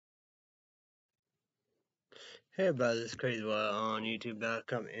Hey everybody, this is Crazy Wild on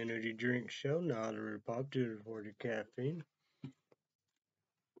YouTube.com energy drink show, not a repop due to 40 caffeine.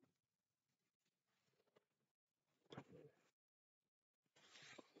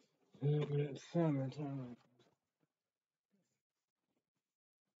 It's summertime.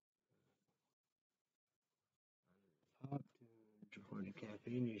 Pop to 40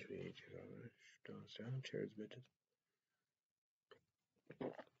 caffeine, usually $8. Don't sound, cheers, bitches.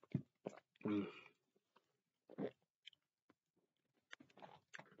 Mm.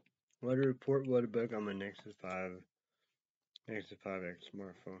 What a report, what a book on my Nexus 5X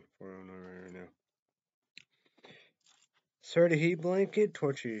smartphone, 409 right now. Started heat blanket,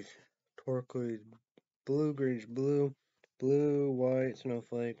 turquoise blue, greenish blue, white,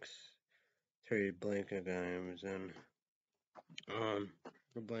 snowflakes. Started blanket on Amazon.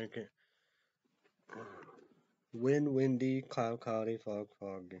 The blanket. Wind, windy, cloudy,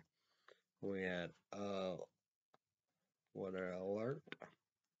 foggy. We had weather alert.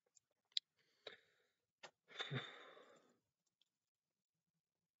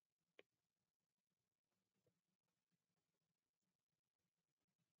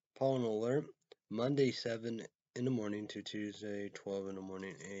 Pollen alert. Monday 7 in the morning to Tuesday 12 in the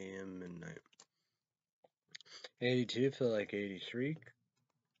morning, AM midnight. 82 feel like 83.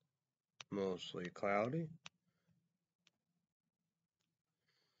 Mostly cloudy.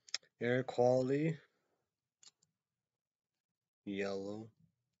 Air quality yellow.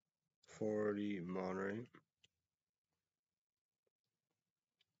 40 moderate.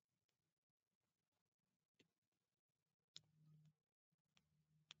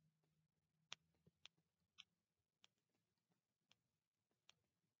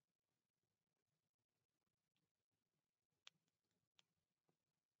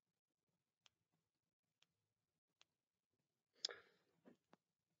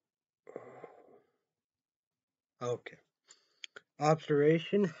 Okay.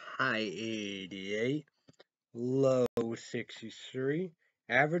 Observation high 88. Low 63.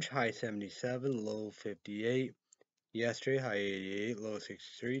 Average high 77. Low 58. Yesterday, high 88, low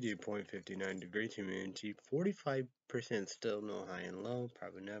 63, dew point 59 degrees, humidity 45%, still no high and low,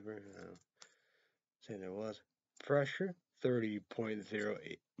 probably never, say there was. Pressure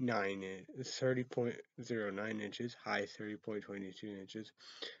 30.09 inches, high 30.22 inches,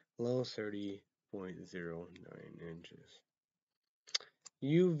 low 30.09 inches.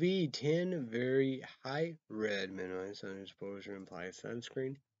 UV 10, very high red, minimized sun exposure implies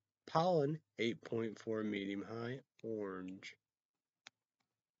sunscreen. Pollen 8.4, medium high, orange.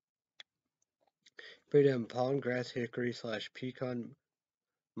 Freedom pollen grass hickory / pecan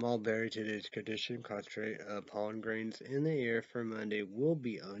mulberry. Today's condition concentrate pollen grains in the air for Monday will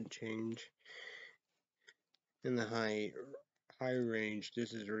be unchanged in the high range.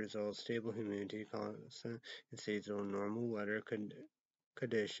 This is a result of stable humidity constant and seasonal normal weather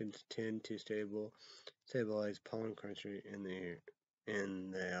conditions tend to stabilize pollen concentration in the air in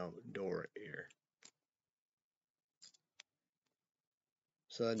the outdoor air.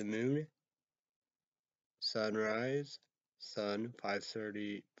 Sun to moon. Sunrise, sun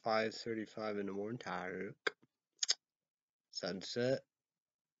 5:35 in the morning, tired. Sunset,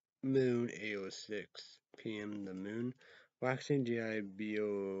 moon 8:06 p.m. The moon, waxing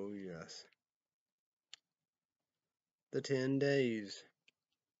GIBOUS. The 10 days,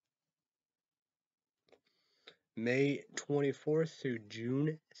 May 24th through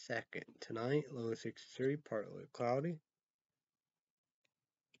June 2nd. Tonight, low 63, partly cloudy.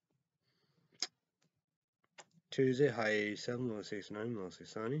 Tuesday, high 87, low 69, mostly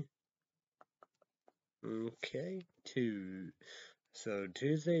sunny. Okay, so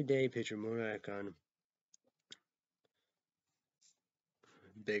Tuesday day, picture moon icon.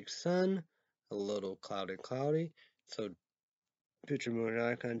 Big sun, a little cloudy. So picture moon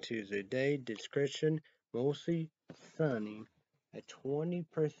icon Tuesday day. Description, mostly sunny. A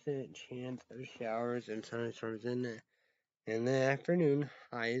 20% chance of showers and thunderstorms in the afternoon.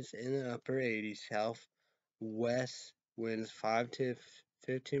 Highs in the upper 80s. Southwest winds 5 to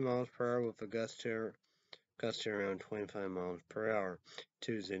 15 miles per hour with a gust to around 25 miles per hour.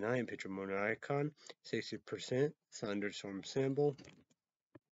 Tuesday night, picture moon icon. 60% thunderstorm symbol.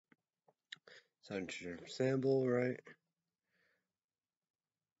 Thunderstorm symbol, right?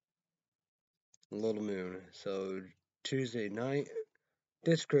 Little moon. So Tuesday night,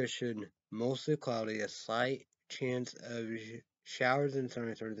 description, mostly cloudy, a slight chance of showers and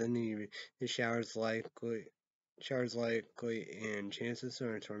thunderstorms in the evening. The showers likely, and chances of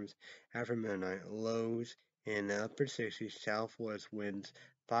thunderstorms after midnight. Lows in the upper 60s, southwest winds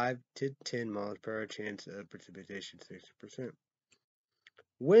 5 to 10 miles per hour, chance of precipitation 60%.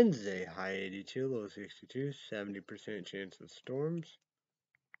 Wednesday, high 82, low 62, 70% chance of storms.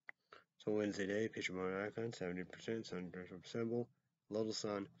 So Wednesday day, picture mode icon, 70%, sun direction symbol, little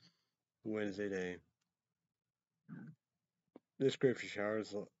sun. Wednesday day. Description: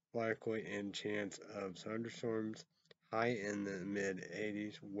 showers likely and chance of thunderstorms. High in the mid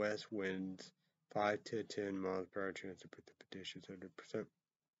 80s. West winds 5 to 10 miles per hour. Chance of precipitation 100%.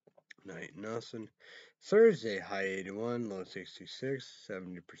 Night nothing. Thursday, high 81, low 66,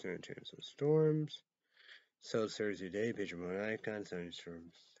 70% chance of storms. So Thursday day, picture mode icon,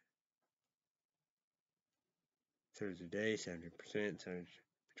 thunderstorms. Thursday day, 70%,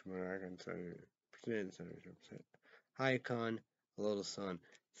 picture mode icon, 70%, 70%. Icon, a little sun.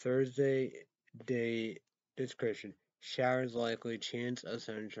 Thursday day description: showers likely, chance of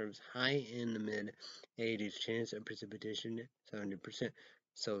thunderstorms high in the mid 80s, chance of precipitation 70%.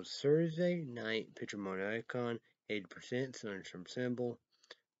 So Thursday night, picture mode icon, 80%, thunderstorm symbol,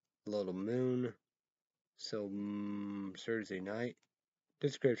 little moon. So Thursday night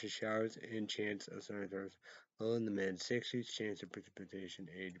description: showers and chance of thunderstorms low in the mid 60s, chance of precipitation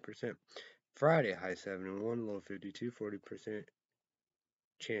 80%. Friday, high 71, low 52, 40%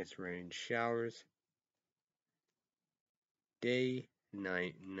 chance rain showers. Day,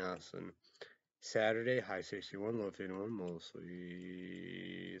 night, nothing. Saturday, high 61, low 51,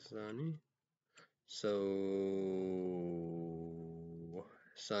 mostly sunny. So,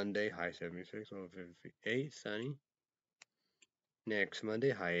 Sunday, high 76, low 58, sunny. Next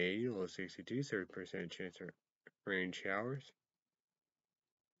Monday, high 80, low 62, 30% chance of rain showers.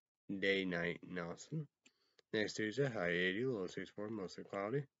 Day, night, nothing. Next Tuesday, high 80, low 64, mostly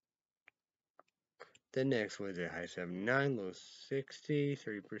cloudy. Then next Wednesday, high 79, low 60,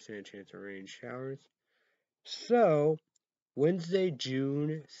 30% chance of rain showers. So, Wednesday,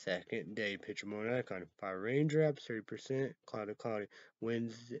 June 2nd, day, picture mode icon. 5 raindrops, 30%, cloudy.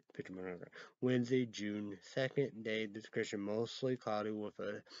 Wednesday, picture mode icon. Wednesday, June 2nd, day, description, mostly cloudy with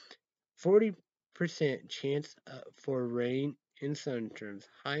a 40% chance for rain and thunderstorms.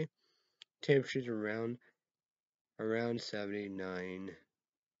 High temperatures around 79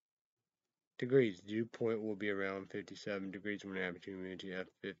 degrees. Dew point will be around 57 degrees when average humidity at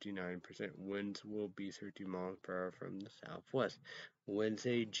 59%. Winds will be 30 miles per hour from the southwest.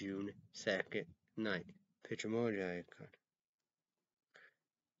 Wednesday, June 2nd, night. Picture emoji icon.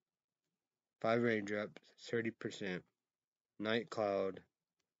 5 raindrops, 30%. Night cloud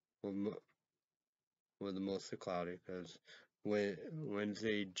with mostly cloudy because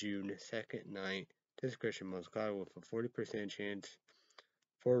Wednesday, June 2nd, night. Description: most cloudy with a 40% chance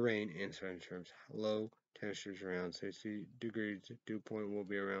for rain and thunderstorms. Low temperatures around 60 degrees. Dew point will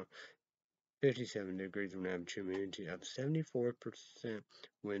be around 57 degrees when average humidity of 74%.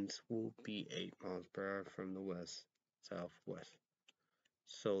 Winds will be 8 miles per hour from the west southwest.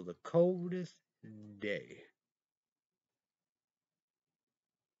 So the coldest day.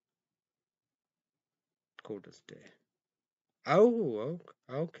 Coldest day. Oh,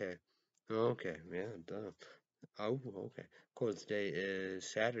 okay. Okay, yeah, duh. Oh, okay. Coldest day is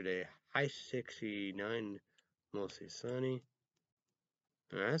Saturday. High 69, mostly sunny.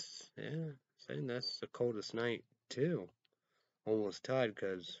 Saying that's the coldest night too. Almost tied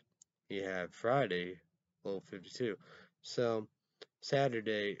because you have Friday, low 52. So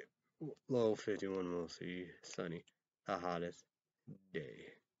Saturday, low 51, mostly sunny. The hottest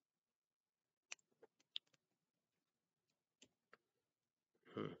day.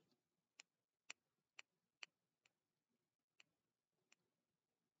 Hmm.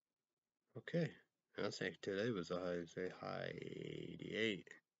 Okay. I think today was a high 88.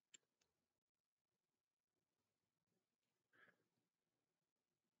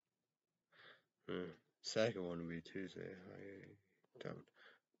 Second one would be Tuesday, high down.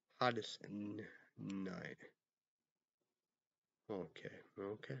 Hottest night.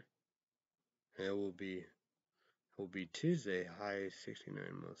 Okay. It will be Tuesday, high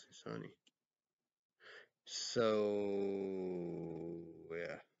 69, mostly sunny. So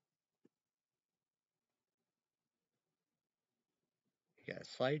yeah, you got a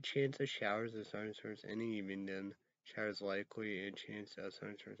slight chance of showers and thunderstorms in the evening, then showers likely and chance of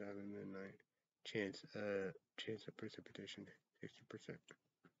thunderstorms after midnight. Chance of precipitation 60%.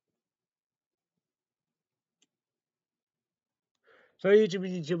 So YouTube,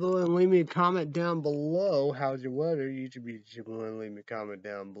 leave me a comment down below. How's your weather? YouTube, leave me a comment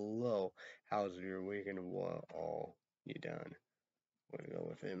down below. How's your weekend? What all you done? Wanna go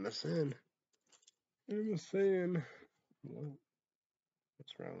with MSN? MSN.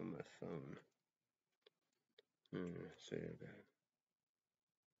 What's wrong with my phone? See that.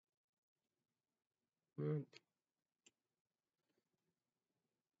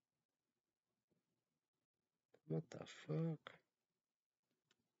 What the fuck?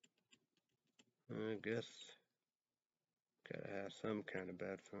 I guess gotta have some kind of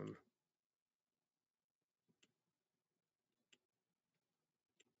bad fun.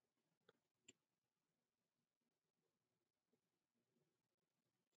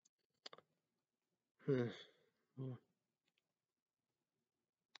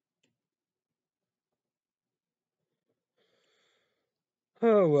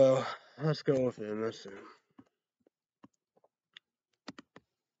 Oh well, let's go with him. Let's see.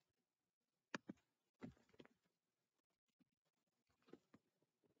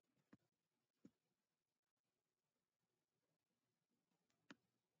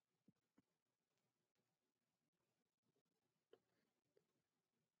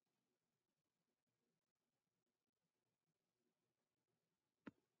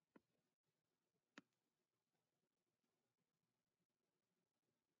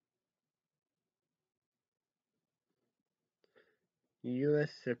 U.S.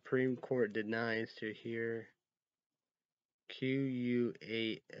 Supreme Court denies to hear QUALIFIED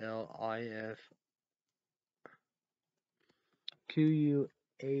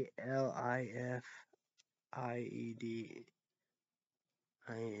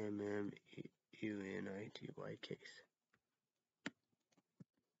case.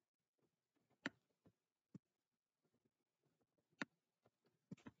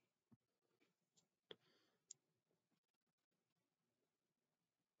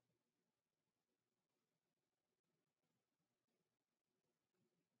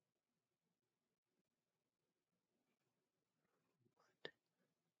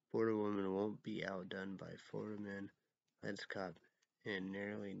 Florida woman won't be outdone by Florida man lets cop in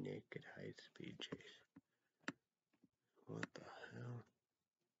nearly naked high-speed chase. What the hell?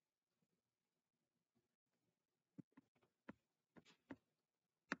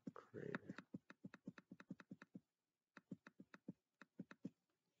 Crazy.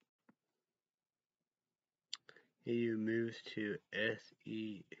 EU moves to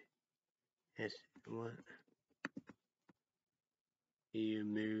what? EU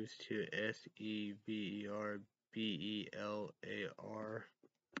moves to SEVERBELARUS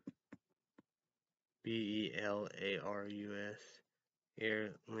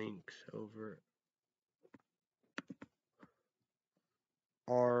air links over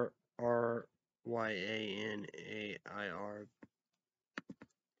RYANAIR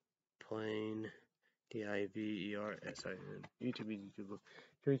plane DIVERSIN. YouTube.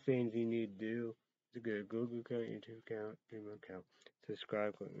 3 things you need to do is go to Google account, YouTube account, email account,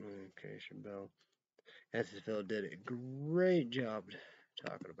 subscribe, click the notification bell. SSFL did a great job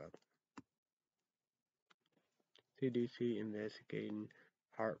talking about that. CDC investigating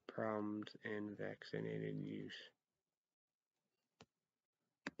heart problems and vaccinated use.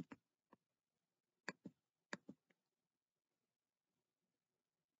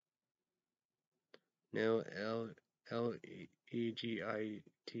 No LEGITIMATE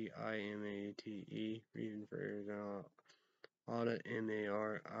reason for Arizona audit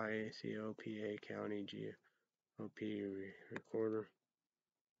MARICOPA County GOP recorder.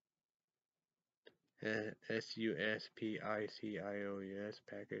 SUSPICIOUS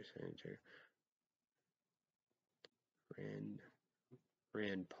Packers Senator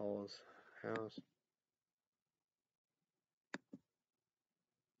Rand Paul's house.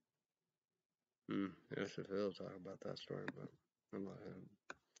 There's a Phil talk about that story, but I'm not him.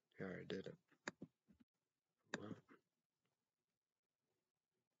 He already did it.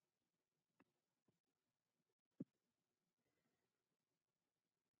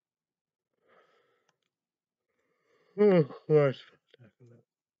 Well,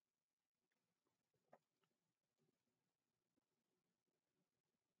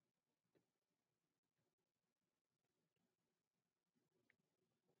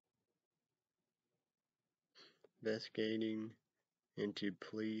 investigating into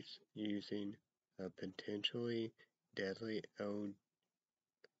police using a potentially deadly HOGTIE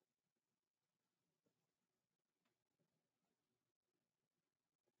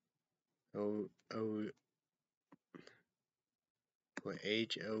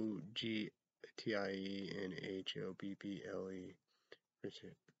and HOBBLE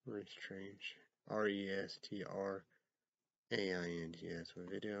restraint RESTRAINT. Yes, with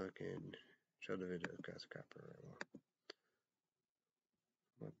video I can show the video because copyright law.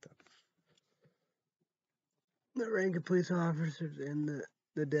 What the rank of police officers in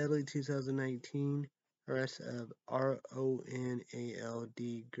the deadly 2019 arrest of Ronald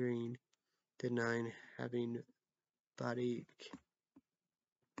Green, denying having body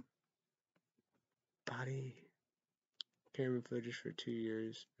camera footage for 2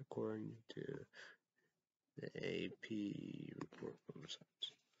 years, according to The AP report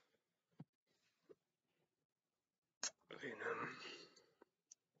homicides.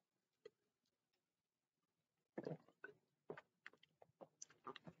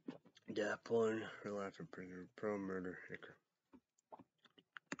 Death penalty for life in prison, pro murder, Hicker.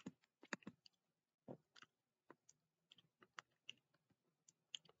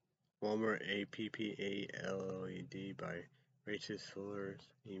 Walmart APPALLED by racist slurs,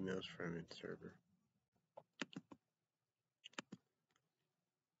 emails from its server.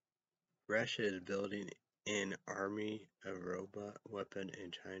 Russia is building an army of robot weapon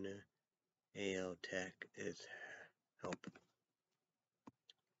in China. AL Tech is helping.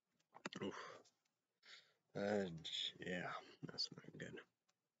 Oof. Yeah, that's not good.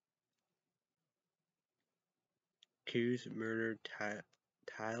 Accused murdered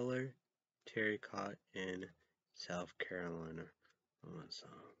Tyler Terry caught in South Carolina. Oh,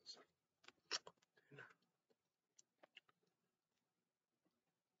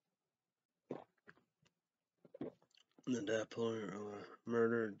 the death penalty,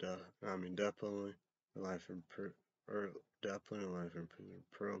 death penalty, life in prison, or death penalty, life in prison,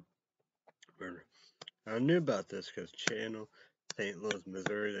 pro murder. I knew about this because Channel St. Louis,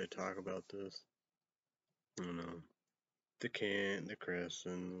 Missouri, they talk about this. You know, the Kent, the Chris,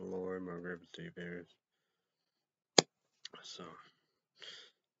 and the Lori, Margaret, and Steve Harris. So,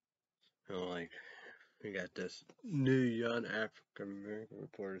 you know, like, we got this new young African American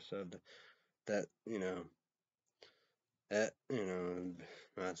reporter said that,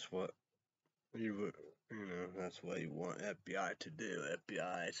 that's what you would, that's what you want FBI to do.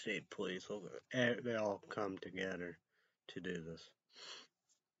 FBI, state police, they all come together to do this.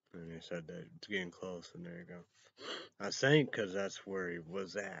 And they said that it's getting close, and there you go. I think because that's where he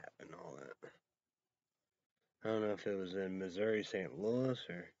was at and all that. I don't know if it was in Missouri, St. Louis,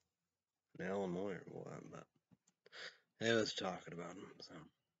 or in Illinois or what, but they was talking about him. So,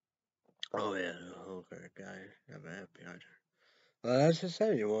 oh yeah, okay, guy, have an FBI. Well, that's just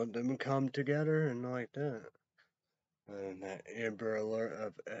saying, you want them to come together and like that. And that Amber Alert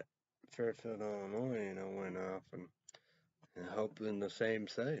of Fairfield, Illinois, went off and hoping the same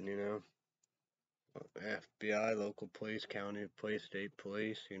thing, FBI, local police, county police, state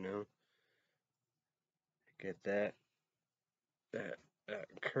police, get that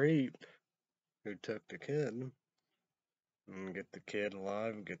creep who took the kid and get the kid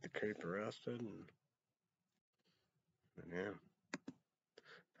alive and get the creep arrested and yeah.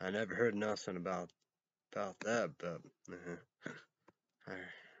 I never heard nothing about that, but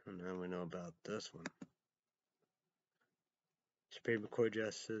now we know about this one. Supreme Court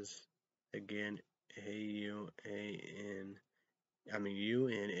Justice again, UNANIMOUS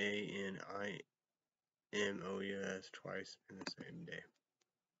twice in the same day.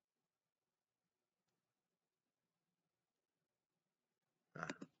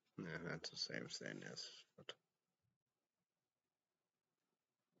 Yeah, that's the same thing as.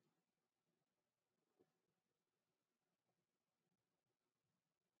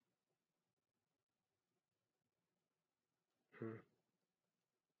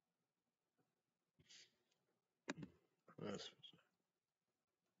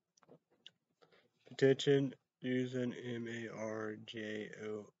 Petition using MARJORIE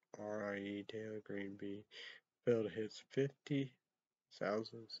Taylor Green B. Bill hits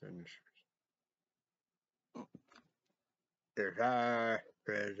 50,000 signatures. There's our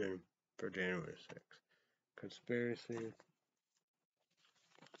president for January 6th. Conspiracy.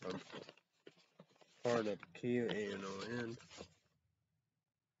 Part of QAnon.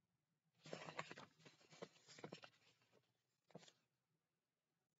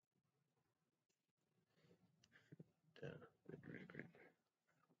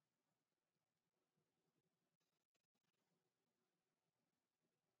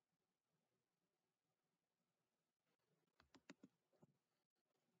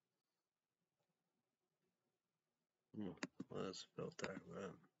 Let's build that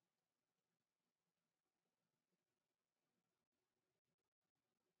up.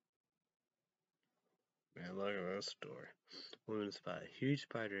 Man, look at this story. Woman spot a huge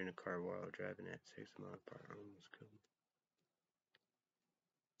spider in a car while driving at 6 miles per hour. Almost killed.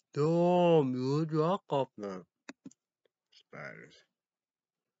 Damn, you rock off now. Spiders.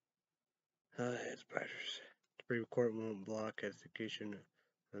 I hate spiders. The Supreme Court won't block execution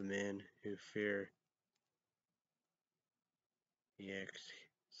of a man who fear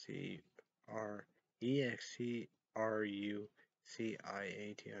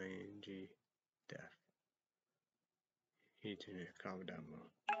EXCRUCIATING death. You need to comment down below.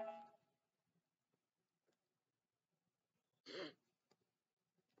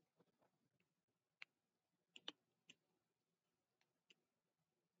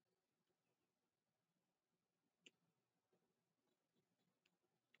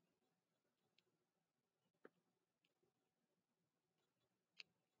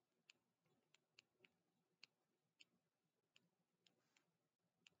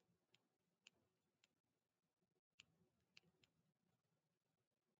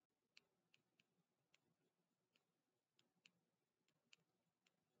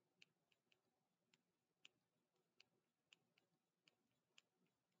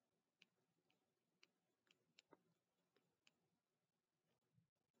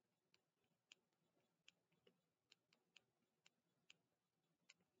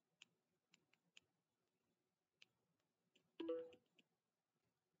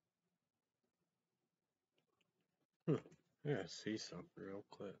 I gotta see something real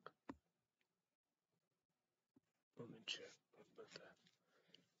quick. Let me check. What about that?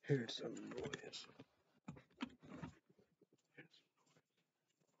 Here's some noise.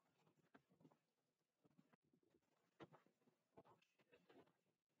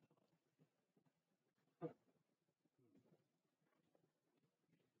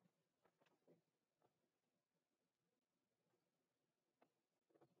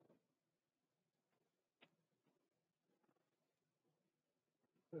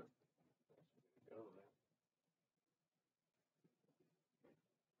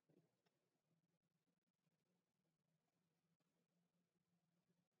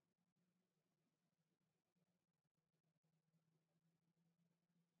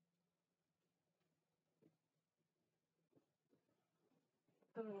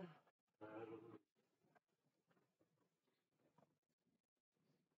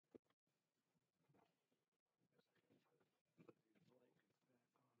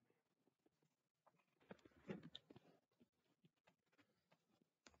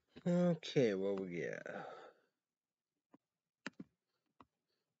 Okay, what we got?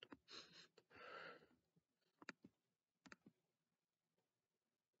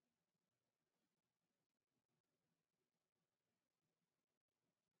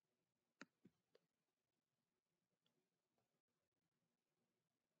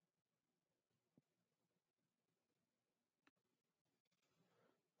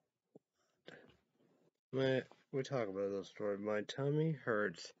 We talk about this story. My tummy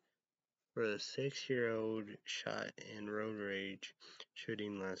hurts for the 6-year-old shot in road rage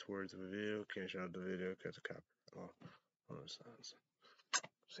shooting last words of a video. Can't show the video because of copyright law. All those sounds.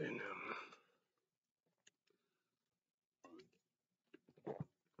 See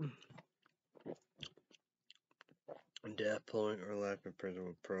now. Death, pulling, or life in prison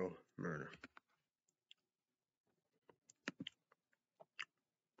with pro murder.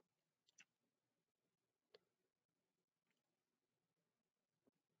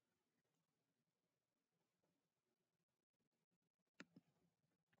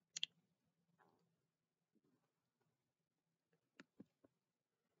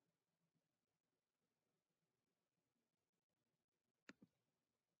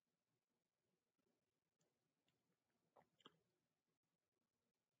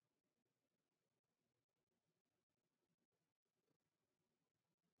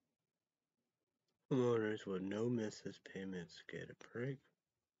 Homeowners with no misses payments get a break.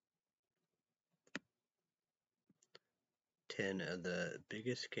 10 of the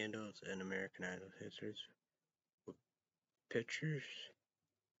biggest scandals in American Idol history with pictures.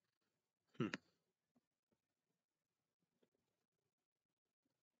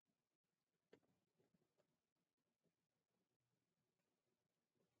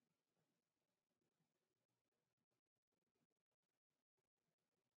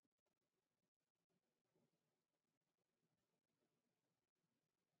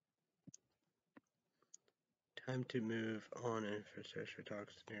 Time to move on. Infrastructure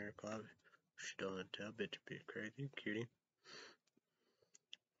talks in Air Club. Still a tell, bitch, be crazy, cutie.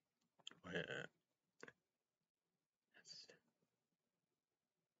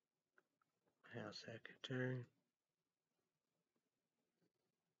 House Secretary.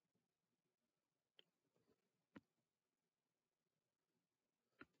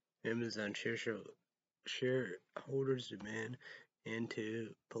 Amazon shareholders demand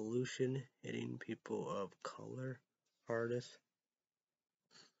into pollution hitting people of color hardest.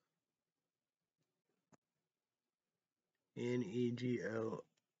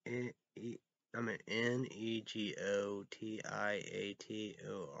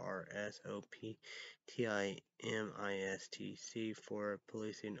 for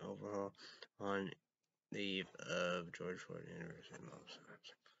policing overhaul on the eve of George Floyd anniversary.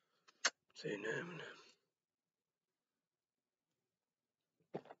 Say name.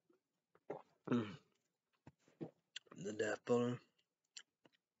 The death penalty,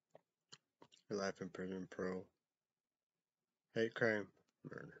 life in prison, pro, hate crime,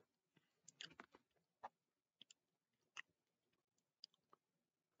 murder.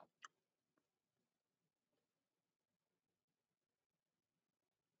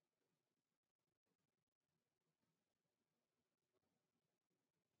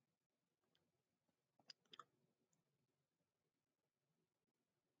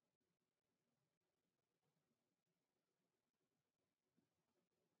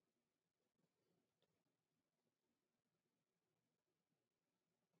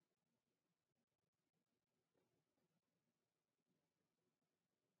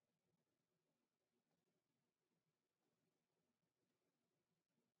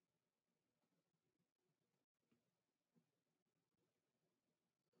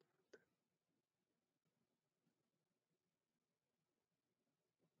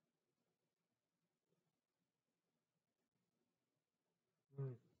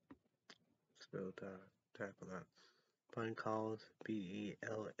 We'll tackle that. Plane calls,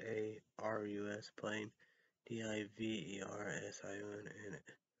 BELARUS, plane, DIVERSION, and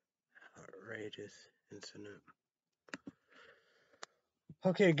outrageous incident.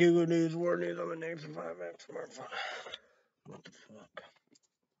 Okay, Google News, World News, I'm a name for 5X smartphone. What the fuck?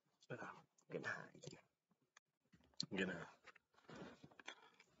 Get high. Get high.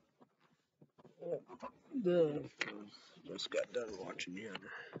 Just got done watching the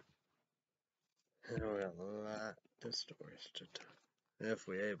other. And we got a lot of stories to tell, if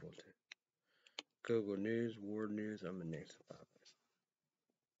we're able to. Google News, World News, I'm a name for 5X.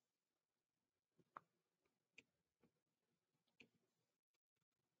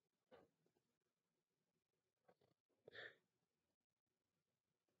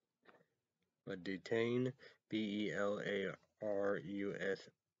 A detain,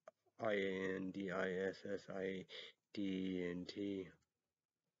 BELARUSIANDISSIDENT,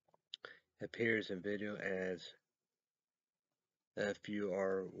 appears in video as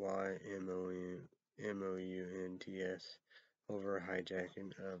FURYMOUNTS over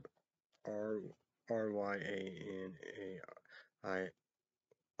hijacking of RYANAIR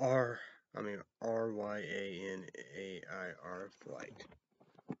flight.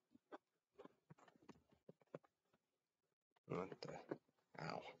 What the?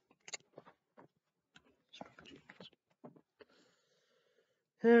 Ow.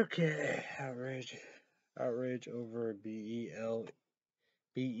 Okay, outrage over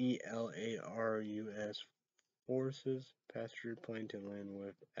BELARUS forces passenger plane to land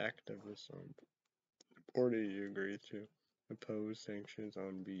with activists on board. He agrees to impose sanctions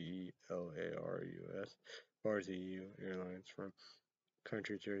on BELARUS far as EU airlines from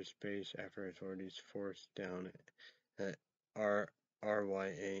country's airspace after authorities forced down a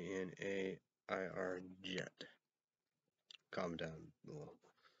RYANAIR jet. Calm down below.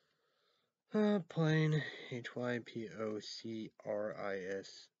 Plane HYPOCRISY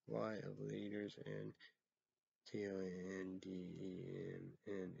of leaders and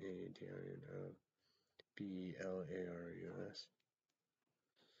TONDEMNATION of BELARUS.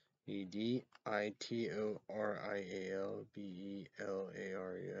 EDITORIAL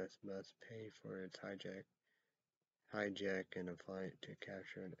BELARUS must pay for its hijack in a flight to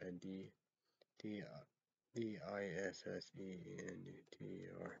capture a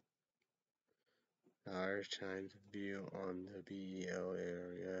DISSENDTR. The Irish Times view on the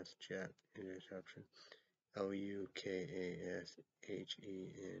BELARUS jet interception.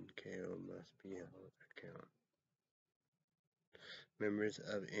 LUKASHENKO must be held account. Members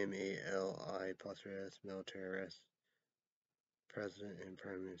of MALI+S military arrest President and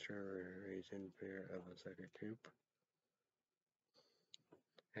Prime Minister raising fear of a second coup.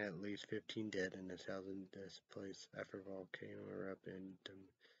 At least 15 dead and 1,000 displaced after volcano erupt in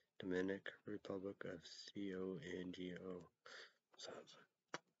Dominican Republic of Congo.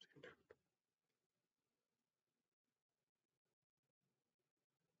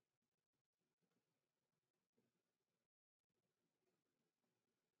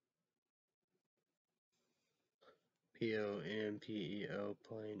 POMPEO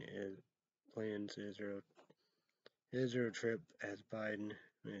plans Israel trip as Biden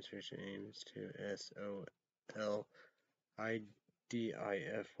administration aims to SOL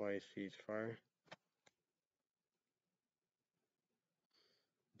IDIFY ceasefire.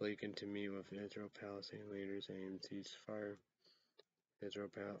 Blinken to meet with Israel-Palestine leaders aim ceasefire.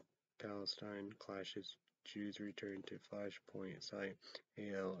 Israel-Palestine clashes. Jews return to Flashpoint site.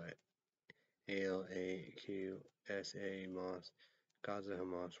 ALAQSA Moss. Gaza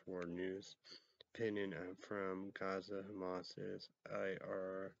Hamas War News. Opinion from Gaza Hamas is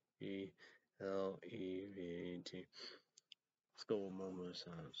IRELEVAT. Let's go with moment of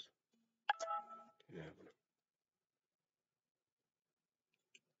silence. Yeah.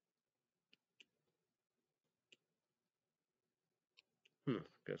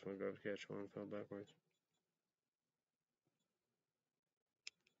 Guess one goes catch one fell backwards.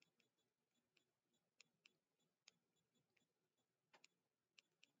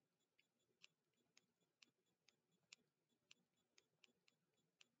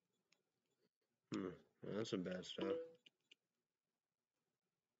 That's some bad stuff.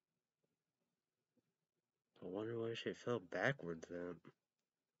 I wonder why she fell backwards then.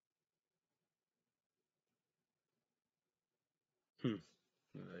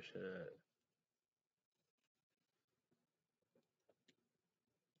 I should.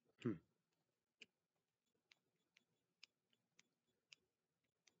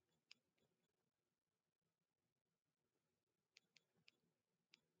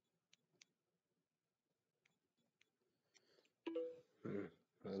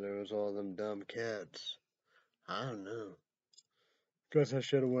 there was all them dumb cats. I don't know. Guess I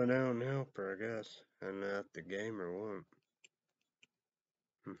should have went out and helped her, I guess. And at the game or what.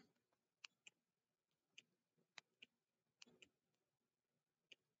 Hmm.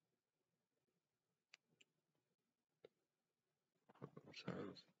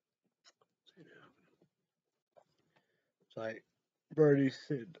 Sounds. It's like Birdie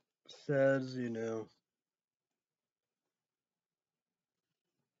says, you know.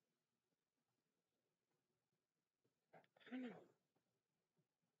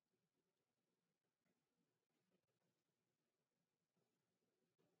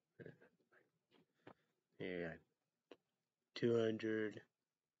 Yeah,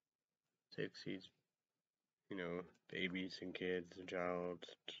 260, you know, babies and kids and child,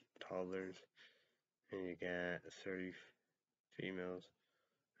 toddlers, and you got 30 females.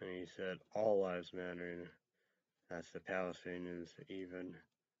 And he said all lives matter, and that's the Palestinians, even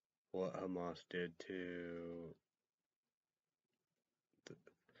what Hamas did to, the,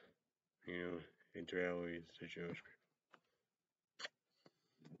 you know, Israelis, the Jewish people.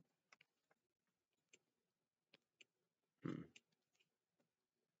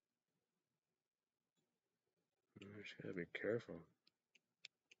 You just gotta be careful.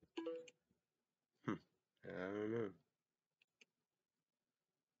 I don't know.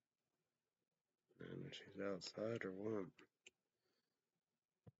 I don't know if she's outside or what.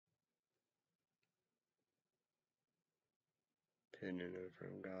 Opinion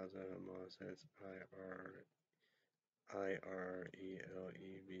from Gaza, Hamas says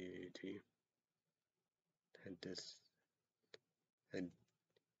IRELEVAT had this a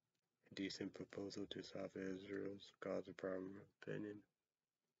decent proposal to solve Israel's Gaza problem. Opinion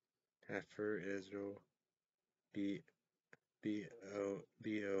after Israel B B O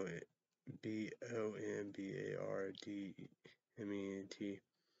B O BOMBARDMENT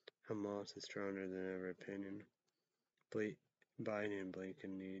Hamas is stronger than ever. Opinion Biden and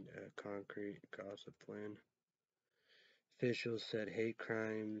Blinken need a concrete Gaza plan. Officials said hate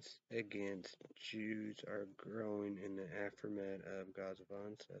crimes against Jews are growing in the aftermath of Gaza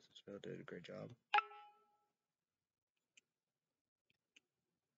violence. SSL did a great job.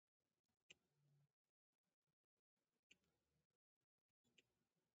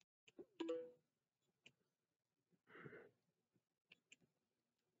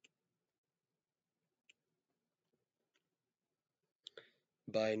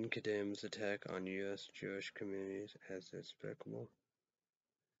 Biden condemns attack on U.S. Jewish communities as despicable.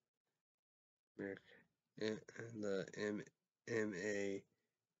 The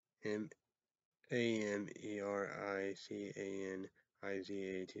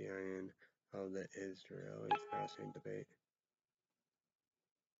AMERICANIZATIN of the Israeli-Palestinian debate.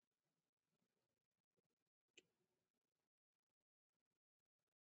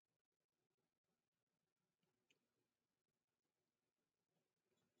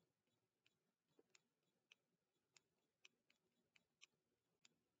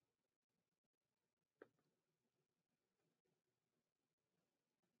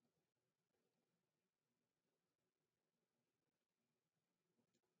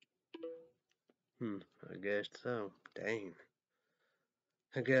 I guess so. Dang.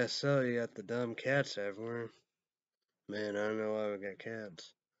 I guess so. You got the dumb cats everywhere. Man, I don't know why we got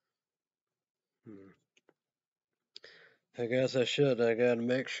cats. I guess I should. I gotta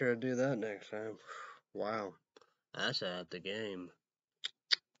make sure I do that next time. Wow. That's at the game.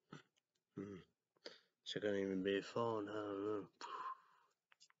 She couldn't even be phone. I don't know.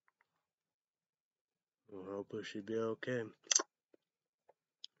 Well, hopefully she'll be okay.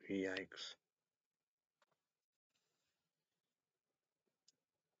 Yikes.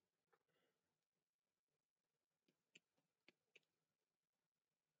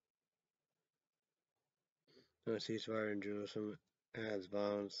 No ceasefire in Jerusalem as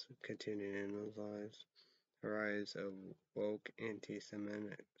violence continuing in those lives. The rise of woke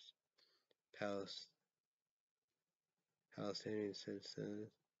anti-Semitic Palestinian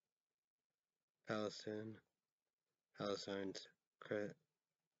citizens. Palestinians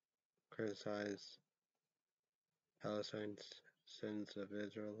criticize Palestine's citizens of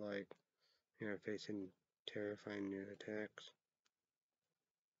Israel like they are facing terrifying new attacks.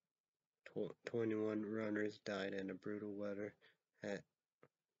 21 runners died in a brutal weather at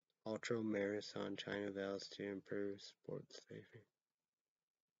ultra marathon. China vows to improve sports safety.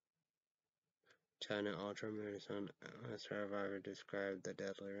 China ultra marathon survivor described the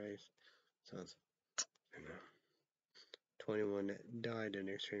deadly race. Sounds, 21 died in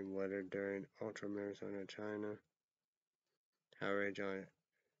extreme weather during ultra marathon in China. Outrage on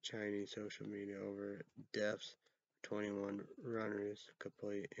Chinese social media over deaths 21 runners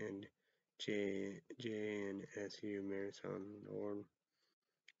complete in JNSU Marathon Award.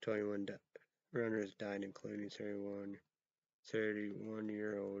 21 runners died, including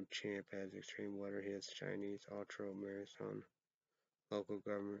 31-year-old champ as extreme weather hits Chinese ultra marathon. Local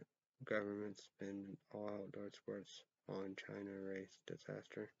governments spend all outdoor sports on China race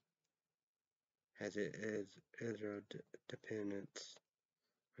disaster. As it is Israel dependence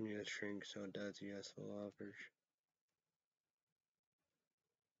on U.S. shrink, so does U.S. leverage.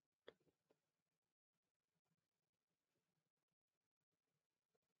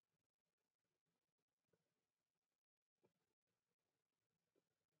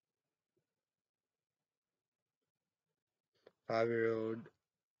 Five-year-old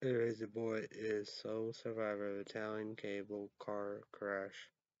Israeli boy is sole survivor of Italian cable car crash.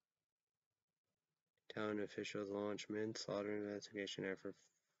 Italian officials launch manslaughter investigation after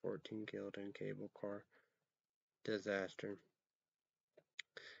 14 killed in cable car disaster.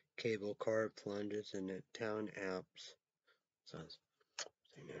 Cable car plunges in Italian Alps.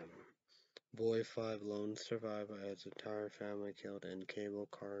 Boy 5 lone survivor as entire family killed in cable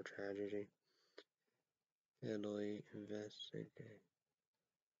car tragedy. Italy investigators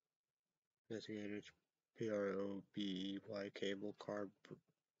PROBEY cable car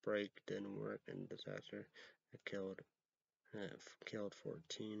break didn't work in disaster that killed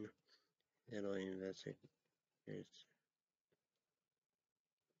 14. Italy investigators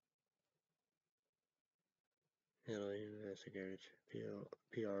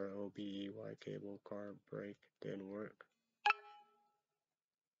PROBEY cable car break didn't work.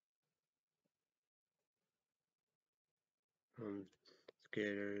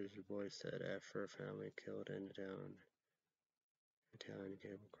 Skaters voice said after a family killed in Italian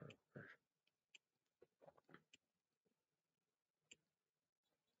cable car crash.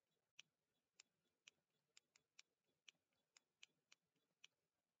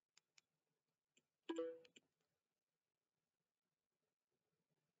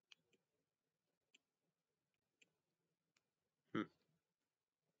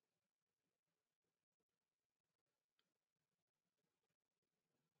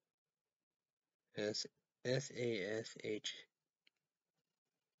 SASH SASH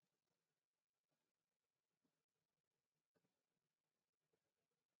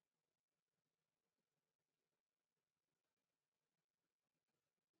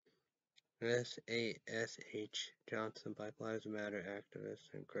Johnson, Black Lives Matter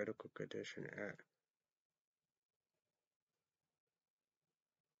activist and critical condition act.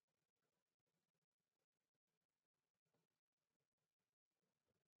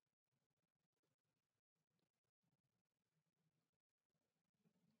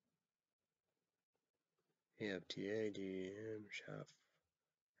 EFTA DEM shot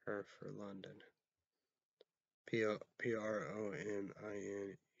her for London. PROMINENT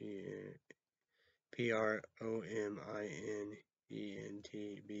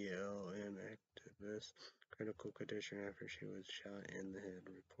BLM activist critical condition after she was shot in the head,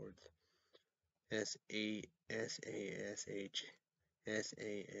 reports.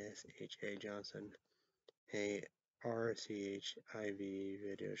 SASHA Johnson. A RCHIV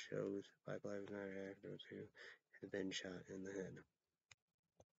video shows Black Lives Matter activists who have been shot in the head.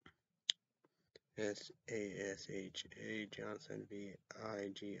 SASHA Johnson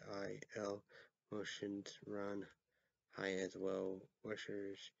VIGIL motions run high as well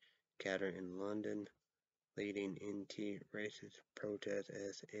wishers gather in London, leading into racist protests.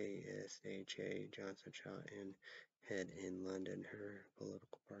 SASHA Johnson shot in head in London, her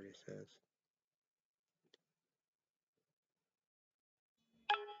political party says.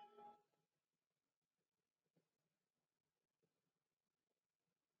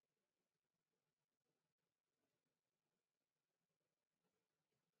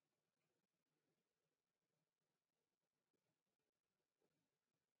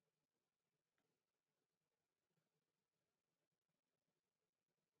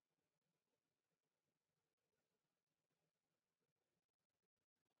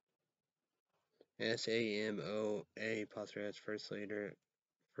 SAMOA Poster's first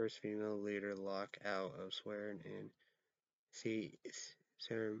female leader lock out of swearing in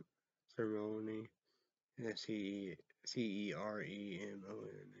ceremony.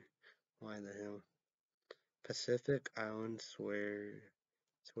 CEREMON. Why the hell? Pacific Islands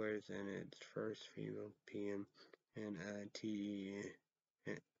swears in its first female PM in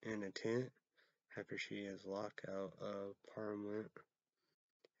a tent after she is locked out of Parliament.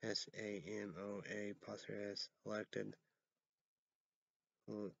 SAMOA Poster's elected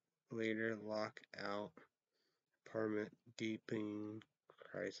leader lock out Parliament deepening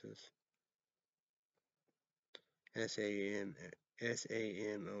crisis. SAMOA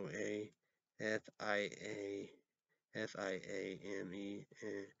FIAME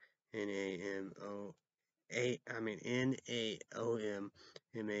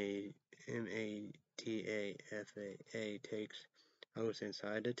NAOMMATAFA takes host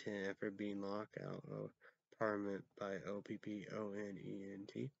inside the tent after being locked out of Parliament by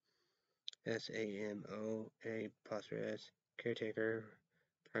OPPONENT. SAMOA caretaker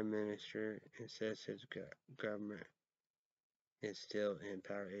Prime Minister insists his government is still in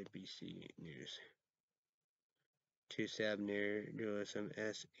power. ABC News. To stab near dualism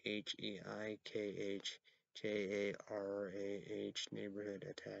SHEIKHJARAH neighborhood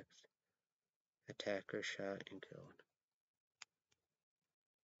attacker shot and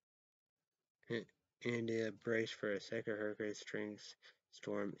killed. India braced for a second hurricane strength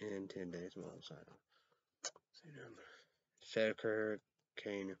storm in 10 days. Second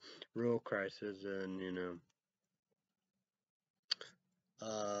hurricane, real crisis, and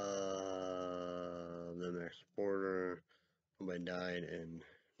the next border, nobody died, and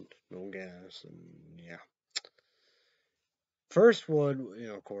no gas, and yeah. First one,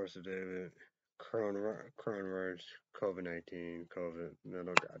 of course, the coronavirus, COVID-19, COVID, no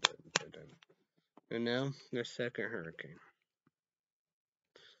goddamn. And now, the second hurricane.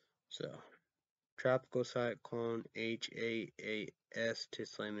 So, tropical cyclone HAAS to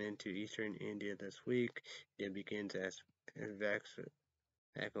slam into eastern India this week. It begins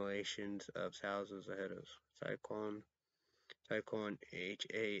evacuations of thousands ahead of cyclone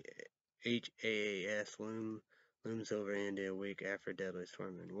HAAS looms over India a week after deadly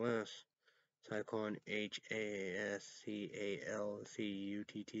storm in west. Cyclone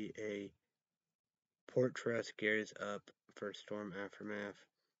HAASCALCUTTA Port Trust gears up for storm aftermath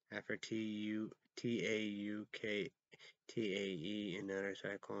after TAUKTAE, another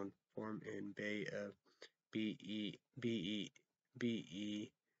cyclone, formed in Bay of Bengal.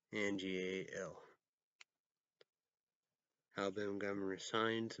 Alabama governor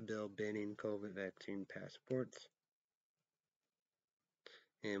signs bill banning COVID vaccine passports.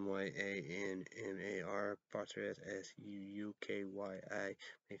 MYANMAR Foster SUUKYI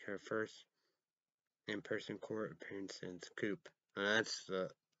make her first in-person court appearance since coup. And that's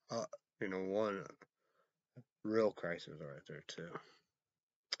one real crisis right there too.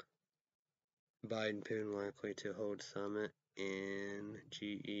 Biden Putin likely to hold summit in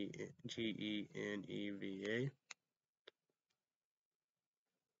GENEVA.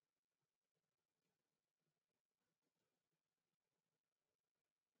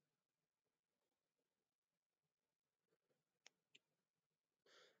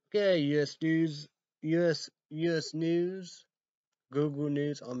 Okay, U.S. News, Google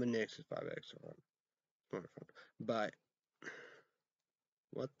News on the Nexus 5X smartphone. But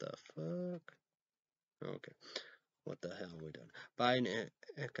what the fuck? Okay, what the hell are we doing? Biden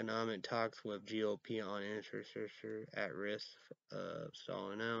economic talks with GOP on infrastructure at risk of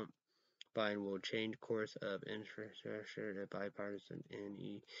stalling out. Biden will change course of infrastructure to bipartisan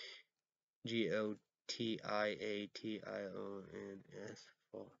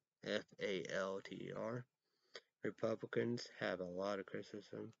GOTIATIONSFALTER. Republicans have a lot of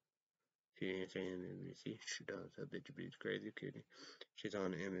criticism. She ain't saying MSNBC. She does. That bitch is crazy cutie. She's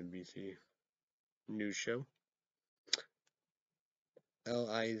on the MSNBC news show.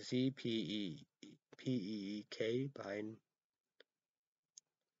 LIZPEEK Biden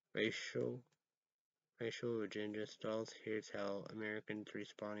racial agenda stalls. Here's how Americans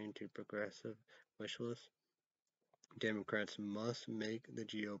responding to progressive wish list. Democrats must make the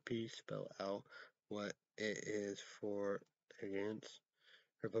GOP spell out what it is for against.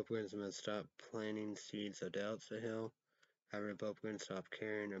 Republicans must stop planting seeds of doubt, said Hill. Have Republicans stop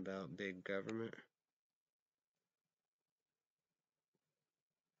caring about big government?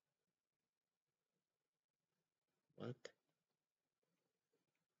 What?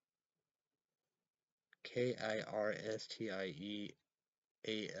 KIRSTIEALLEY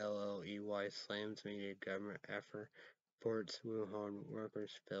slams media government after reports Wuhan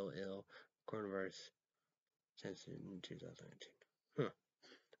workers fell ill coronavirus since in 2019. Huh.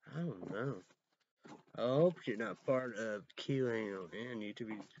 I don't know. I hope you're not part of QAnon. You to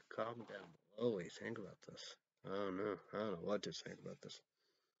be comment down below what you think about this. I don't know what to think about this.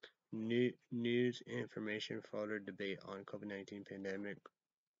 News information folder debate on COVID-19 pandemic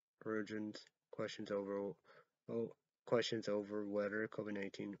origins. Questions over whether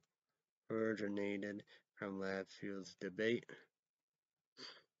COVID-19 originated from lab fuels debate.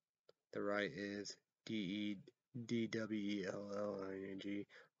 The right is DWELLING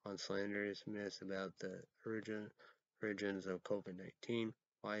on slanderous myths about the origins of COVID-19.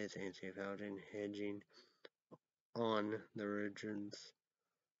 Why is anti-fouling hedging on the origins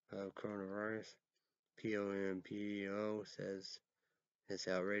of coronavirus. POMPO says it's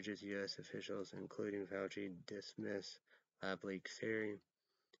outrageous. U.S. officials, including Fauci, dismiss lab leak theory.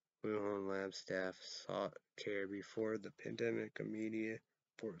 Wuhan lab staff sought care before the pandemic, a media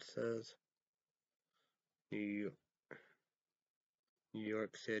report says. New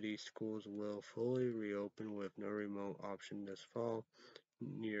York City schools will fully reopen with no remote option this fall.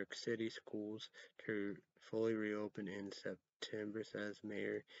 New York City schools to fully reopen in September, says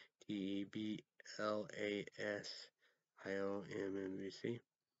Mayor DEBLASIO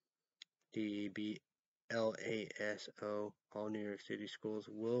DEBLASO. All New York City schools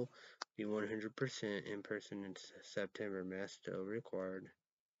will be 100% in person in September. Masks still required.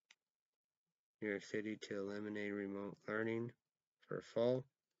 New York City to eliminate remote learning for fall.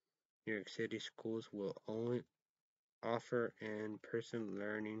 New York City schools will only offer in-person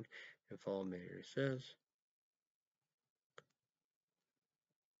learning in fall, mayor says.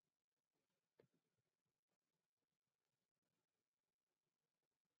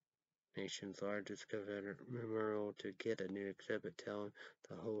 Nation's largest Confederate memorial to get a new exhibit telling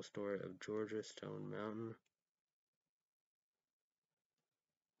the whole story of Georgia Stone Mountain.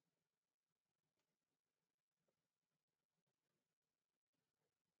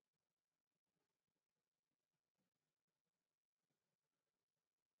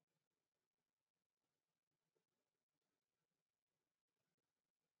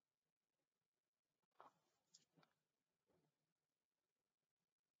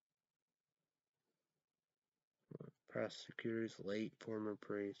 Prosecutors late former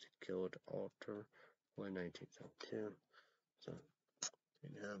priest killed altar in 1972. So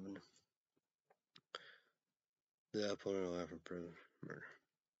didn't happen. The opponent life in prison murder.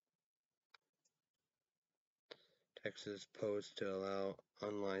 Texas posed to allow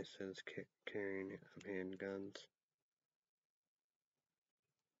unlicensed carrying of handguns.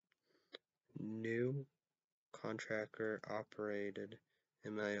 New contractor operated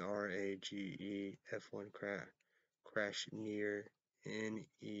MIRAGE F1 crash near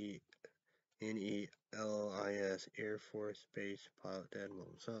NELIS Air Force Base. Pilot dead.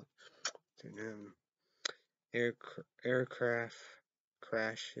 What's up? Aircraft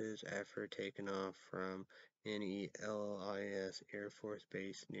crashes after taking off from NELIS Air Force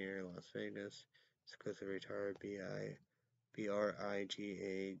Base near Las Vegas. Exclusive retired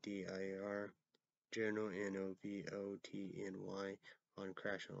BRIGADIR General NOVOTNY on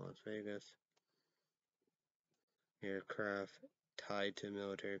crash in Las Vegas. Aircraft tied to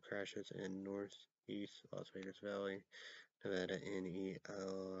military crashes in northeast Las Vegas Valley, Nevada.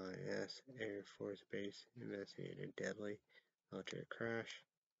 NELIS Air Force Base investigated deadly military crash.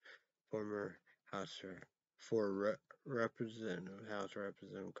 Former House Representative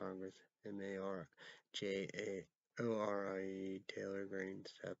Congress MARJORIE Taylor Greene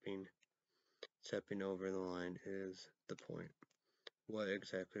stepping over the line is the point. What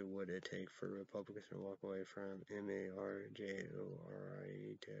exactly would it take for Republicans to walk away from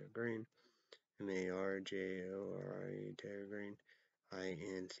MARJORIE Taylor Greene? MARJORIE Taylor Greene,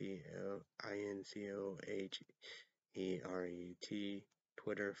 INCOHERET,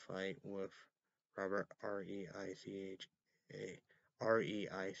 Twitter fight with Robert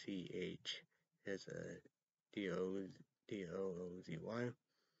REICH is a DOOZY.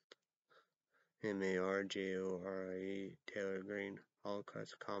 MARJORIE Taylor Greene,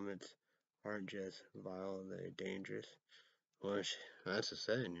 Holocaust comments aren't just vile, they're dangerous. Well, that's the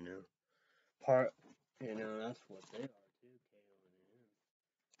saying, that's what they are too,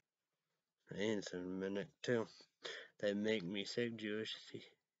 KO and anti-Semitic too. They make me sick. Jewish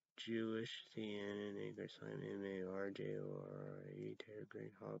CNN anchor sign MARJORIE Taylor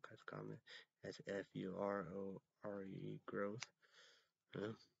Greene, Holocaust comment as FURORE growth.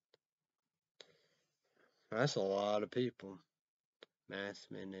 That's a lot of people. Mass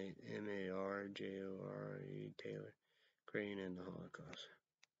mandate MARJORIE Taylor Greene and the Holocaust.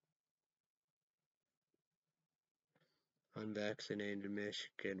 Unvaccinated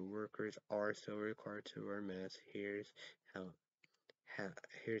Michigan workers are still required to wear masks. Here's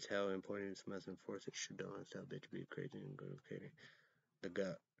how important it's must enforce it. Should don't stop bitch be crazy and go to the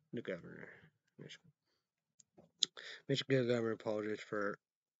governor. Michigan governor apologized for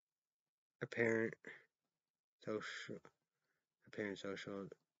apparent social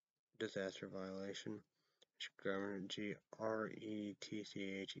disaster violation. Governor GRETCHEN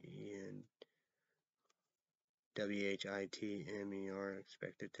WHITMER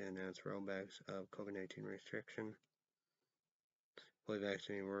expected to announce rollbacks of COVID-19 restriction. Fully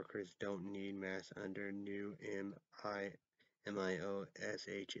vaccinated workers don't need masks under new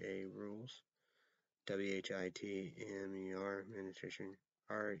MIOSHA rules. WHITMER administration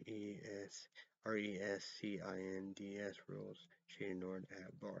RESCINDS rules. She ignored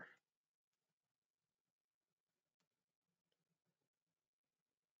at bar.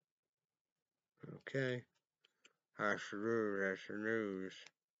 Okay. That's the news. That's the news.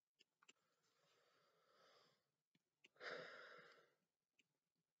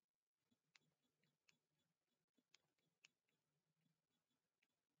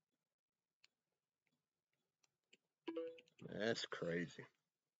 That's crazy.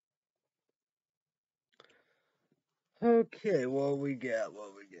 Okay, what we got?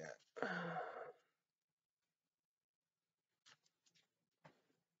 What we got?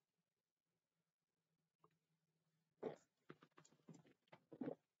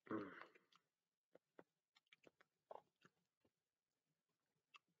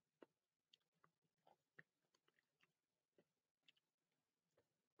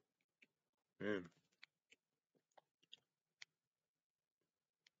 Mm.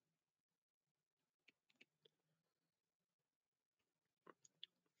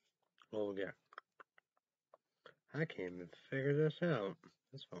 What we got? I can't even figure this out.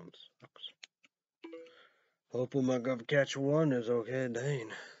 This phone sucks. Hoping my gov catch one is okay,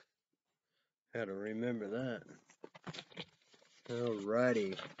 dang. Gotta remember that.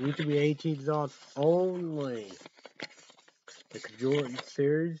 Alrighty. Used to be 18 dots only. The Jordan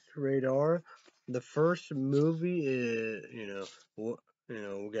series radar. The first movie is, we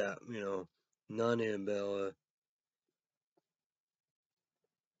got, Nun Annabella,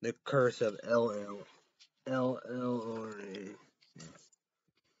 The Curse of LL.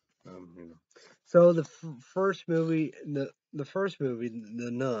 So the first movie, the first movie, The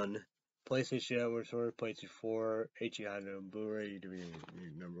Nun, PlayStation Network Store, PlayStation 4, HEI no Blu-ray,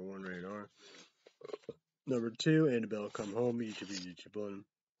 number 1 radar. Number 2, Annabelle Come Home, YouTube 1,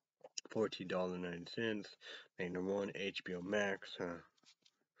 $14.90. Number 1, HBO Max.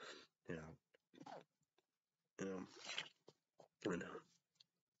 You know, you know.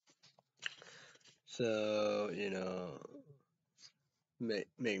 So,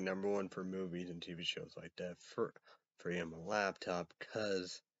 make number 1 for movies and TV shows like that for a laptop,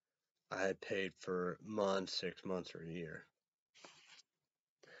 because I had paid for months, 6 months, or a year.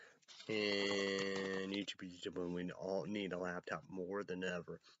 And YouTube, when we all need a laptop more than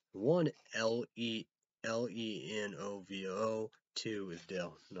ever. 1, Lenovo. 2 is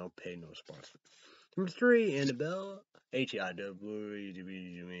Dell. No pay, no sponsor. Number 3, Annabelle.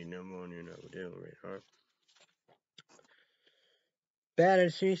 HIW. Number 1, Dell, right? Bad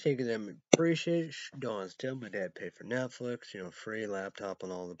attitude, thinking them appreciate it. Dawn's tell my dad paid for Netflix, free laptop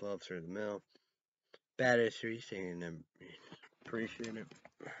and all the above through the mail. Bad attitude, thinking them appreciate it.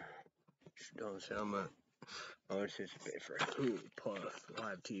 Dawn's tell my artists pay for Hulu Plus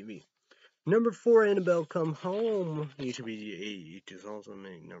Live TV. Number 4, Annabelle Come Home. YouTube is also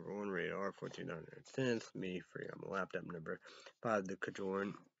made number 1 radar, $14.09. Me free on my laptop. Number 5, The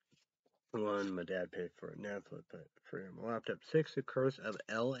Cajoran. 1, my dad paid for Netflix, but free on my laptop. 6, The Curse of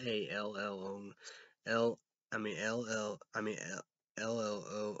LLORONE.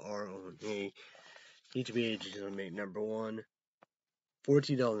 HBH is make number 1.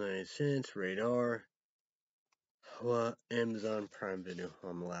 $14.90 radar. Well, Amazon Prime Video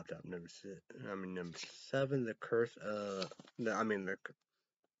on my laptop. Number 7, The Curse number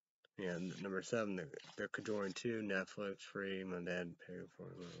 7, the Cajoran 2, Netflix free. My dad paid for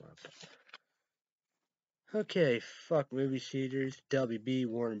my laptop. Okay, fuck movie theaters, WB,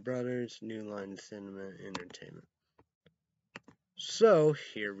 Warner Brothers, New Line Cinema Entertainment. So,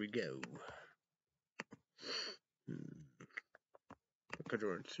 here we go.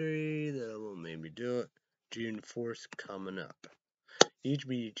 Cajoran 3, that will maybe do it. June 4th coming up.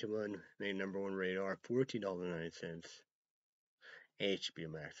 HBO made number 1 radar, $14.90. HBO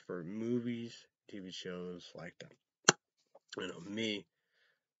Max for movies, TV shows like that. Me,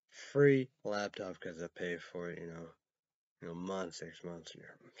 free laptop because I pay for it, month, 6 months.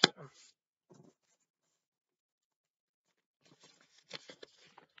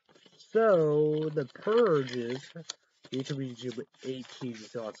 So the purges, YouTube 18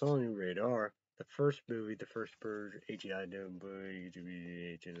 shots only radar. The first movie, the first purge, HEI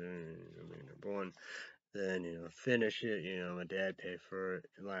YouTube number 1. Then, finish it, my dad paid for it,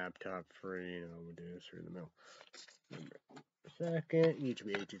 laptop free, we do this through the mail. Second,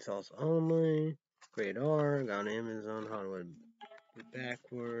 YouTube 18 sauce only, radar, got on Amazon, Hollywood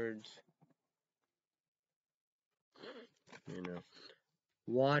backwards,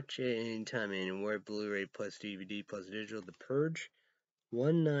 watch it anytime, anywhere, Blu-ray plus DVD plus digital, The Purge,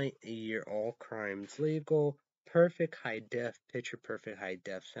 1 night a year, all crimes legal, perfect high def, picture perfect high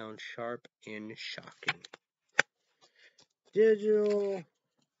def sound, sharp and shocking. Digital,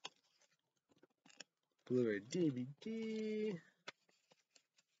 Blu-ray DVD.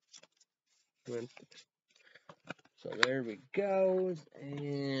 So there we go.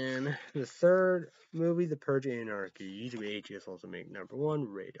 And the third movie, The Purge Anarchy. YouTube ATS also make number 1,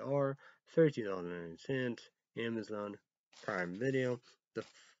 rated R, $13.99, Amazon Prime Video.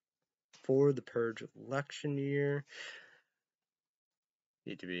 For the Purge election year.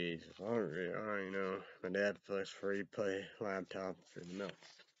 YouTube ATS, you know, my Netflix free play laptop for the milk.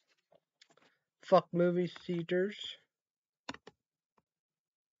 Fuck movie theaters.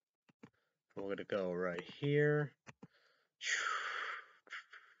 We're gonna go right here.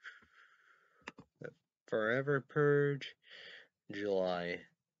 The Forever Purge, July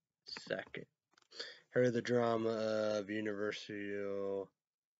 2nd. Heard the drama of Universal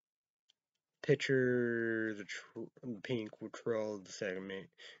Picture, the Pink Patrol, the segment,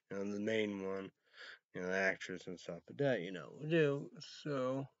 you know, the main one, you know, the actress and stuff. But that, you know, we do.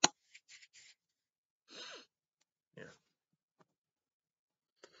 So, yeah.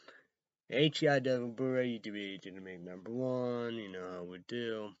 HEI Devil Blu-ray, YouTube didn't make number 1, you know how we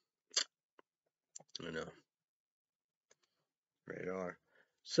do. You know. Radar.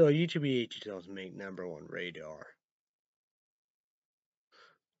 So YouTube HTTLs make number 1 radar.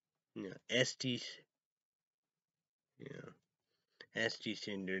 You know, SD, you know, SD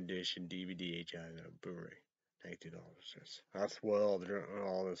Standard Edition DVD HI Blu-ray, $19. That's what all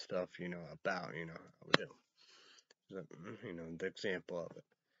this stuff, you know, about, you know, how we do. You know, the example of it.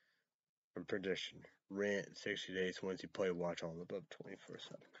 From prediction, rent 60 days once you play, watch all above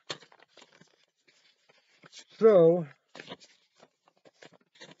 24/7. So,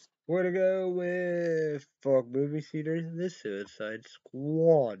 we're gonna go with fuck movie theaters. The Suicide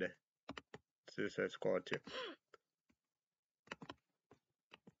Squad. Suicide Squad 2.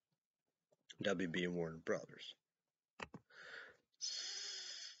 WB and Warner Brothers.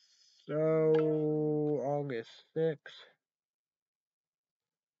 So, August 6th.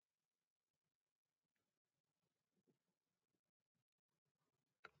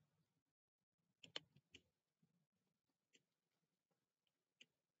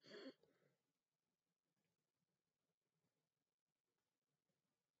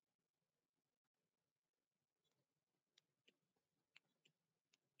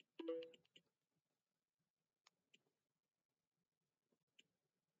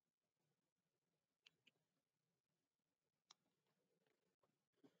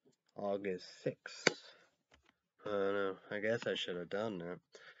 August 6th. I don't know. I guess I should have done that.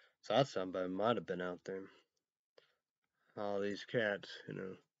 Thought somebody might have been out there. All these cats, you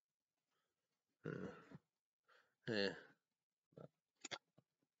know. Yeah.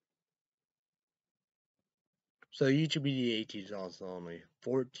 So YouTube EDAT is also only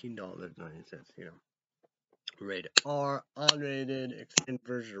 $14.90, you know. Rated R, unrated, extended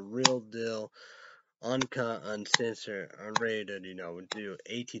version, real deal, uncut, uncensored, unrated, you know, do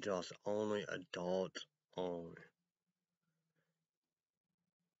 $18 only, adults only.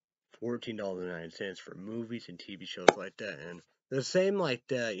 $14.09 for movies and TV shows like that, and the same like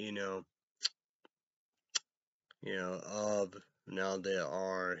that, you know, of now there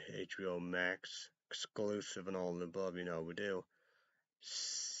are HBO Max exclusive and all the above, you know, we do.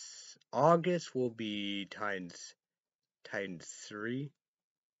 August will be Titans 3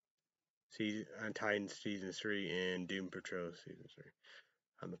 season, Titans season 3 and Doom Patrol season 3.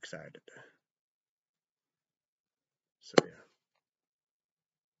 I'm excited. So yeah.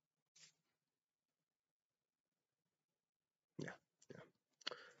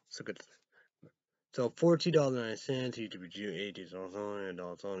 So good. So $14.09, YouTube June 80s also,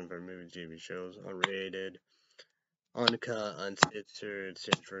 adults only for movies, TV shows, unrated, uncut, uncensored,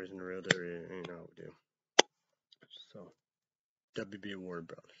 censored version, real, you know what we do. So WB Warner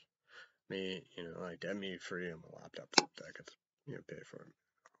Brothers. Me, you know, like that, me free on my laptop, so I could, you know, pay for it.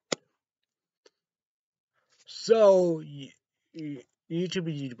 So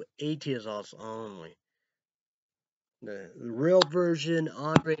YouTube 80 is also only. The real version,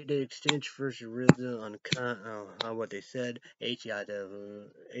 unrated, extension version, real uncut, what they said, HEI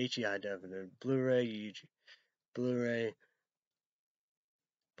definite, Blu-ray, Blu-ray,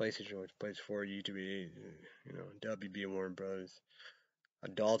 PlayStation, PlayStation 4, YouTube, you know, WB and Warner Brothers,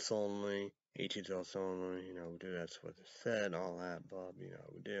 adults only, 18 adults only, you know, that's what they said, all that, Bob, you know,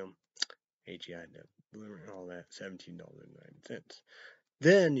 we do, HEI Blu-ray, all that, $17.90.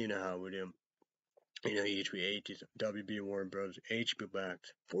 Then, you know how we do. You know, HBO 80s, WB Warner Bros. HBO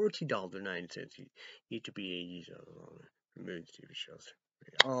Max, $14.90. HBO 80s for movies, TV shows.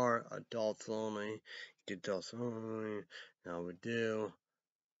 R, adults only, adults only. Now we do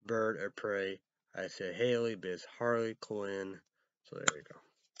bird or prey. I said Haley, but it's Harley Quinn. So there you go.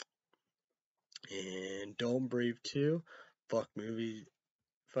 And Don't Breathe 2. Fuck movies.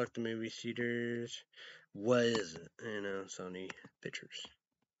 Fuck the movie theaters. What is it? Sony Pictures.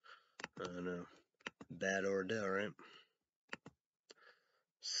 I don't know. Bad ordeal, right?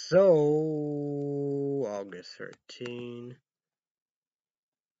 So, August 13.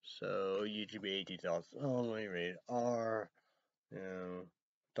 So, YouTube 18 adults only, rated R.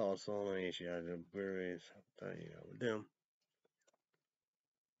 Adults only, she has a Blu-ray, we do.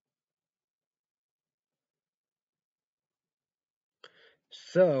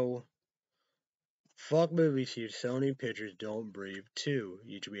 So, fuck movies here. Sony Pictures Don't Breathe 2.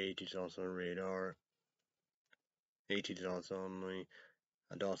 YouTube 18 also on radar. 18 adults only.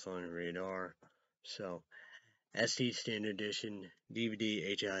 Adults only radar. So, SD Standard Edition, DVD,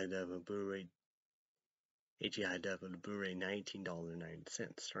 HI Def, and Blu-ray. HI Def and Blu-ray,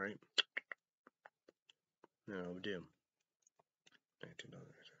 $19.09, right? No, we do. $19.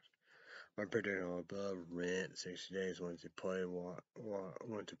 My printer all above, rent, 60 days, once you play,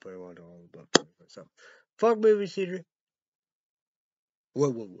 once you play, one all above. So, fuck movie theater.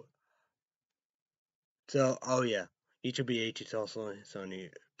 What? So, oh yeah, each will be 18 also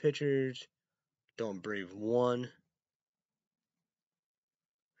Sony Pictures. Don't Breathe 1.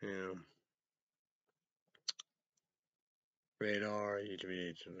 Radar, each will be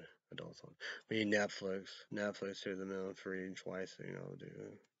 18 adults on. We need Netflix through the middle free twice, do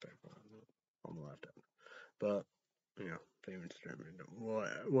back on the left. But, favorite streaming,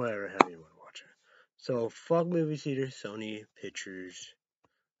 whatever, how you want to watch it. So, fuck movie theater, Sony Pictures.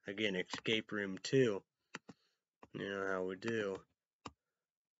 Again, Escape Room 2. You know how we do.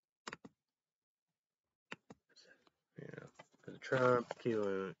 For the Trump,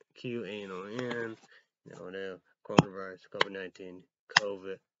 Q anal N. Coronavirus, COVID-19,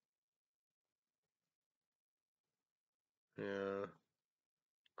 COVID.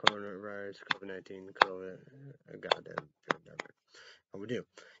 Coronavirus, COVID-19, COVID. Goddamn pandemic. How we do.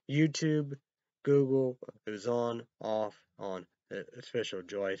 YouTube, Google, it was on, off, on. Official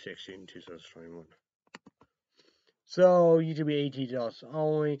July 16, 2021. So, YouTube 18 adults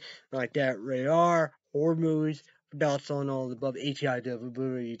only, like that, radar, horror movies, adults on all the above, HI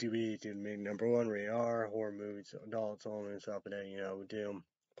Blu-ray, YouTube 18, number one, radar, horror movies, adults only, and stuff like that, we do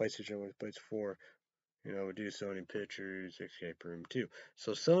PlayStation 1, PlayStation 4, we do Sony Pictures, Escape Room 2.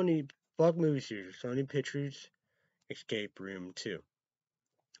 So, Sony, fuck movie series, Sony Pictures, Escape Room 2.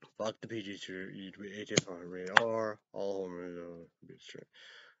 Fuck the PG YouTube 18 on radar, all horror movies,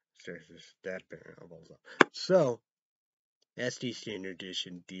 that parent of all stuff. So, SD Standard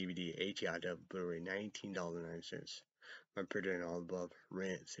Edition DVD HIW Blu-ray $19.09. I'm printing all above.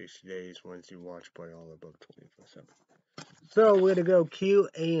 Rent 60 days. Once you watch, play all above 24/7. So we're gonna go Q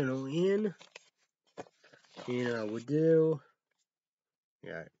A and O N. We do.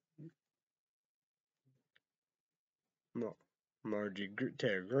 Yeah. Margie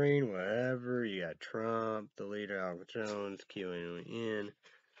Taylor Greene, whatever. You got Trump, the leader, Albert Jones, Q A and O N.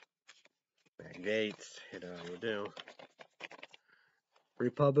 Matt Gates. We do.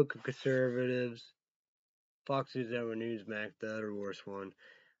 Republican conservatives. Fox News Network Newsmax, the other worst one.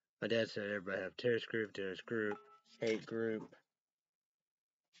 My dad said everybody have terrorist group, hate group.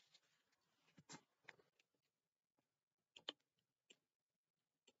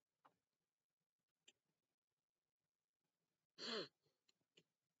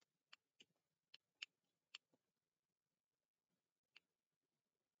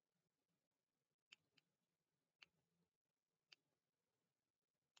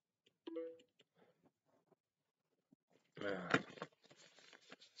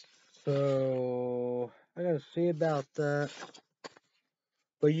 So I gotta see about that.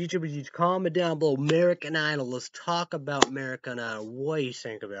 But YouTubers, comment down below. American Idol. Let's talk about American Idol. What do you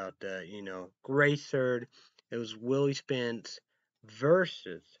think about that? Grace Third. It was Willie Spence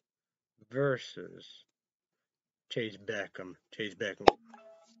versus Chase Beckham.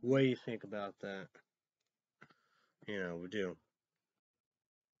 What do you think about that? We do.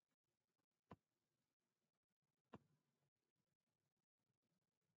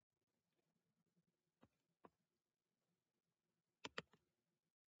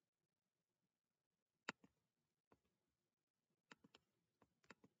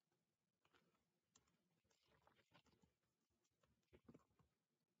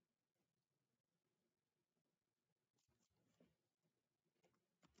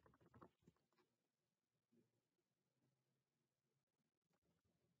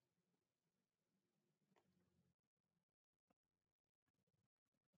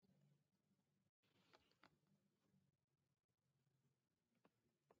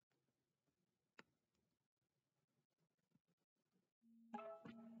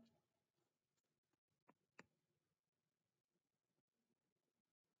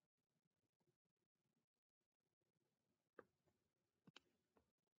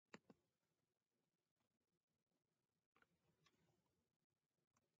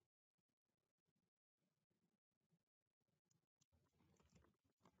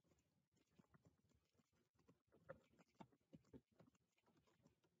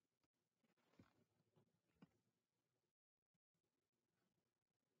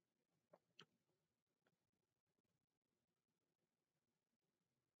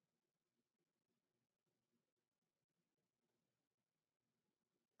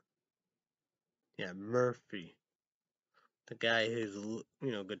 Yeah, Murphy. The guy who's,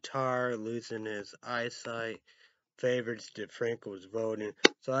 guitar, losing his eyesight. Favorites that Frank was voting.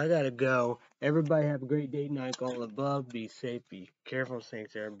 So I gotta go. Everybody have a great day night. All above. Be safe. Be careful.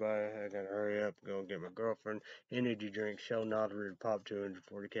 Thanks everybody. I gotta hurry up. Go get my girlfriend. Energy drink. Shell not red pop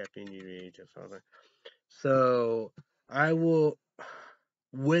 240 caffeine UVH or something. So I will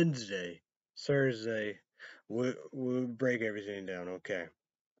Wednesday, Thursday. We'll break everything down. Okay.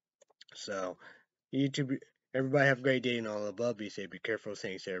 So YouTube. Everybody have a great day and all above. Be safe. Be careful.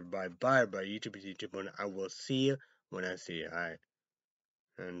 Thanks everybody. Bye. Bye. YouTube is YouTube. And I will see you when I see you. All right.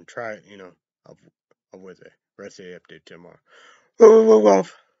 And try, I'll with it. Rest of the update tomorrow.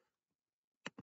 Off.